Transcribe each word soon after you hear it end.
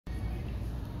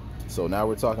So now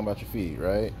we're talking about your feet,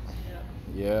 right?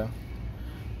 Yep.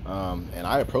 Yeah. And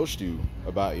I approached you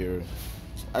about your.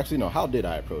 Actually, no. How did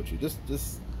I approach you?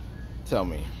 Just tell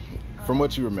me, from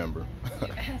what you remember. You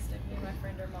asked if me and my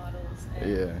friend are models, and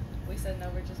Yeah. we said no,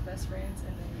 we're just best friends,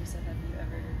 and then you said, have you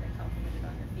ever been complimented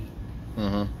on your feet?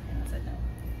 Mm-hmm. And I said no.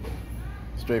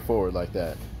 Straightforward like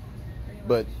that. Pretty much.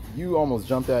 But you almost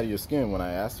jumped out of your skin when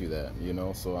I asked you that,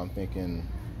 so I'm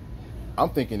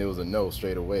thinking it was a no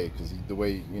straight away because the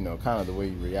way, kind of the way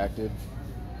you reacted.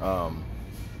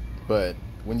 But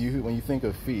when you think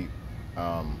of feet,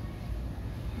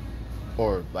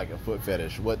 or like a foot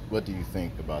fetish, what do you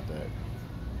think about that?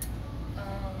 I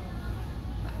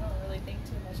don't really think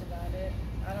too much about it.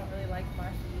 I don't really like my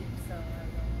feet, so I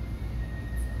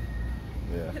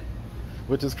don't. Yeah.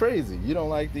 Which is crazy. You don't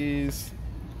like these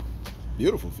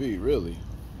beautiful feet, really.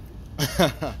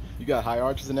 You got high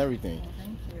arches and everything. Well,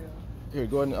 thank you. Here,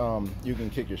 go ahead and you can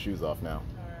kick your shoes off now.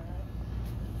 Alright.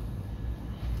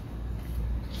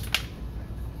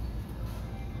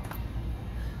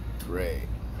 Great.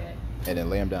 Okay. And then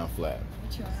lay them down flat. I'm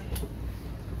trying.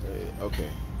 Okay.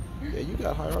 Yeah, you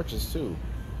got high arches too.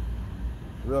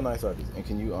 Real nice arches. And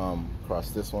can you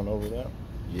cross this one over there?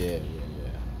 Yeah.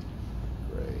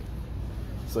 Great.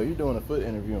 So you're doing a foot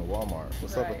interview in Walmart.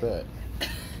 What's up with that?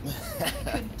 I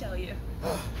couldn't tell you.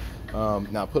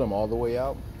 Now put them all the way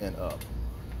out and up.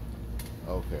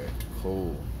 Okay,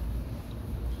 cool.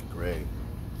 Great.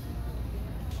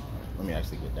 Let me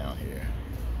actually get down here.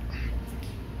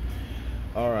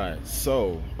 All right,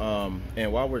 so,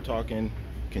 and while we're talking,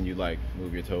 can you like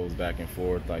move your toes back and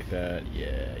forth like that?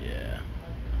 Yeah.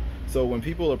 So when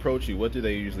people approach you, what do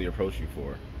they usually approach you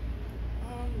for?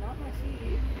 Not my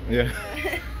feet. Yeah.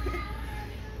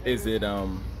 Is it,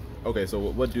 okay, so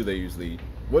what do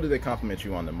they compliment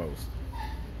you on the most? I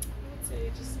would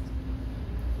say just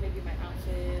maybe my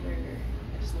outfit, or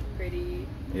I just look pretty.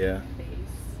 Yeah. My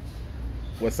face.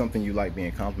 What's something you like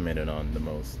being complimented on the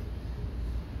most?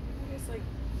 I guess like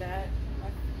that.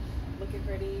 Like looking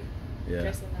pretty. Yeah.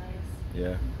 Dressing nice.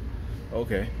 Yeah.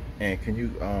 Okay. And can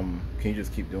you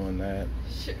just keep doing that?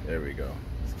 Sure. There we go.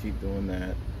 Just keep doing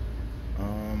that.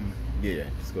 Yeah,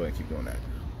 just go ahead and keep doing that.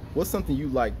 What's something you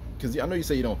like? Because I know you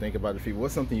say you don't think about your feet.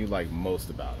 What's something you like most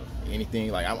about them?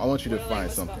 Anything? Like I want you to What I like find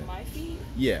most something. about my feet?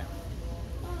 Yeah.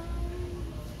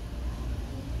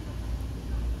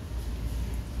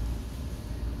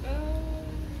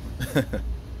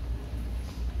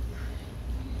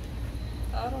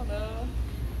 I don't know.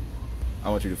 I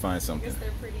want you to find I something. guess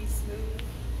they're pretty smooth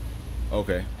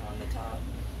Okay. on the top.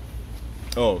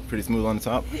 Oh, pretty smooth on the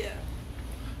top. Yeah.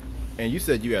 And you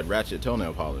said you had ratchet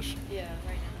toenail polish. Yeah,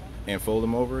 right now. And fold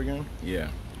them over again? Yeah.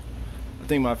 I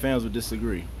think my fans would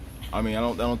disagree. I mean, I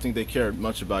don't think they care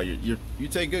much about you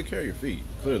take good care of your feet,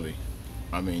 clearly.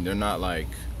 I mean, they're not like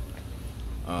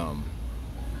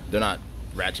they're not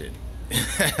ratchet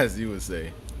as you would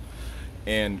say.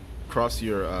 And cross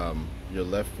your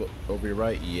left foot over your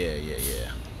right.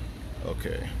 Yeah.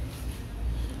 Okay.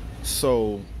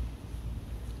 So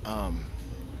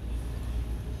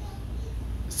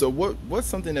what's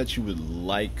something that you would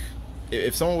like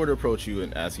if someone were to approach you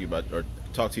and ask you about or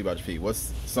talk to you about your feet?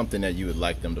 What's something that you would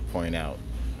like them to point out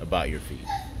about your feet?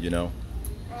 I don't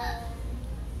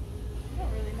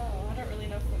really know. I don't really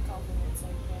know what compliments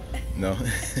like that. No.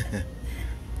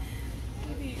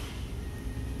 maybe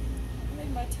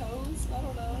my toes. I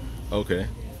don't know. Okay.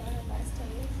 If I have nice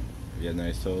toes. You have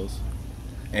nice toes.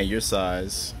 And your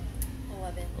size?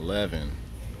 11. 11.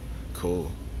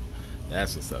 Cool.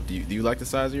 That's what's up. Do you like the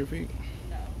size of your feet?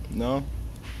 No. No?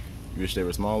 You wish they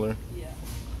were smaller? Yeah.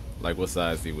 Like what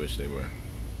size do you wish they were?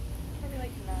 Probably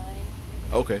like 9.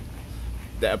 Okay.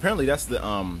 Apparently that's the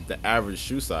average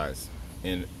shoe size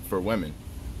for women.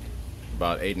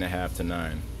 About 8.5 to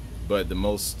 9. But the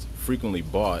most frequently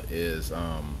bought is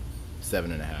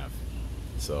 7.5.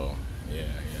 So yeah.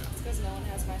 It's because no one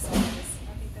has my size. I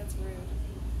think that's rude.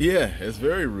 Yeah, it's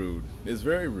very rude. It's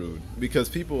very rude because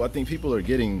I think people are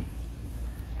getting,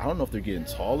 I don't know if they're getting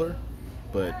taller,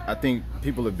 but I think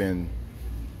people have been,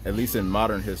 at least in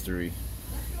modern history,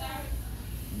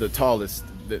 the tallest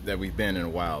that we've been in a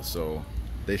while. So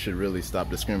they should really stop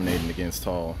discriminating against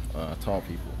tall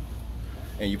people.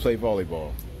 And you play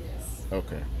volleyball? Yes.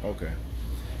 Okay.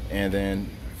 And then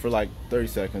for like 30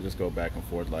 seconds, just go back and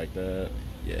forth like that.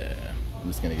 Yeah. I'm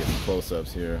just gonna get some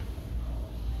close-ups here.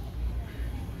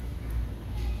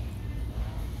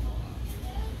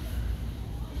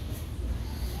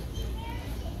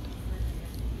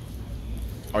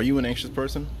 Are you an anxious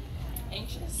person?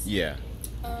 Anxious? Yeah.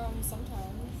 Sometimes.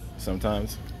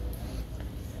 Sometimes?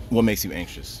 What makes you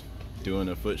anxious? Doing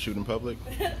a foot shoot in public?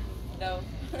 No.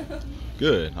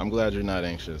 Good. I'm glad you're not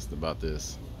anxious about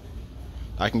this.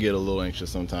 I can get a little anxious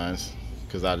sometimes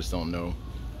because I just don't know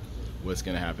what's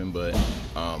gonna happen. But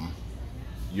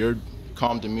your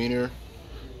calm demeanor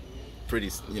pretty,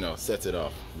 sets it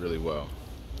off really well.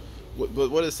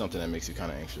 But what is something that makes you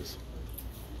kind of anxious?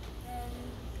 I don't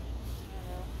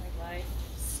know, like life,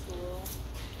 school.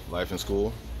 Life and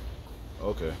school.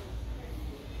 Okay.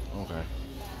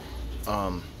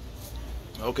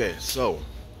 Okay. So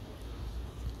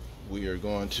we are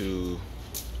going to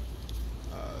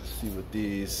see what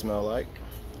these smell like.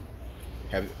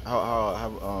 Have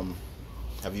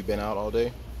you been out all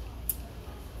day?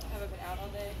 Have I been out all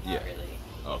day? Yeah. Not really.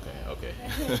 Okay.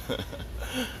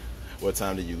 What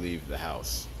time did you leave the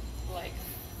house? Like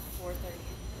 4:30.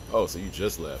 Oh, so you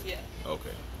just left? Yeah.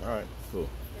 Okay. All right. Cool.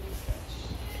 Pretty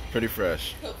fresh. Pretty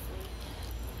fresh. Hopefully.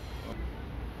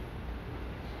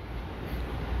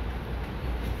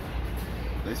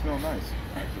 They smell nice,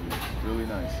 actually. Really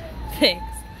nice. Thanks.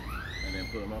 And then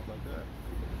put them up like that.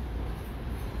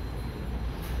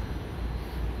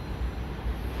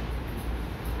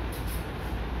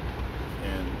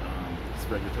 And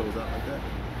spread your toes out like that.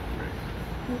 Great.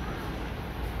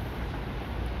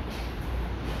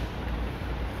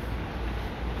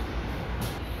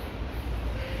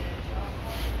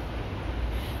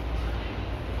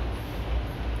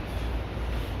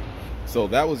 So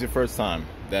that was your first time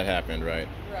that happened, right?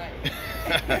 Right.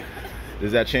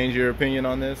 Does that change your opinion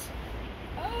on this?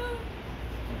 I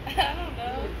don't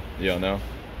know. You don't know?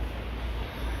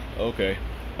 Okay.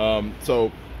 So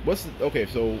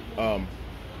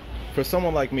for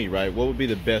someone like me, right, what would be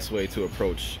the best way to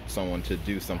approach someone to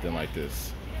do something like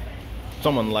this?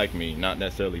 Someone like me, not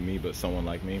necessarily me, but someone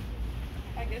like me.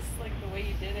 I guess like the way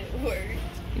you did it worked.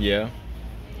 Yeah.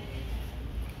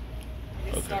 I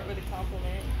guess Okay. start with a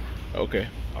compliment. Okay.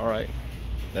 All right.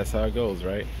 That's how it goes,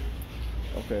 right?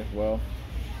 Okay. Well,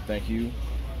 thank you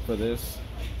for this.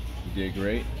 You did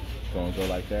great. Gonna go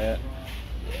like that.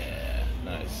 Yeah.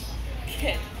 Nice.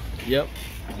 Okay. Yep.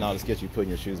 Now let's get you putting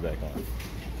your shoes back on.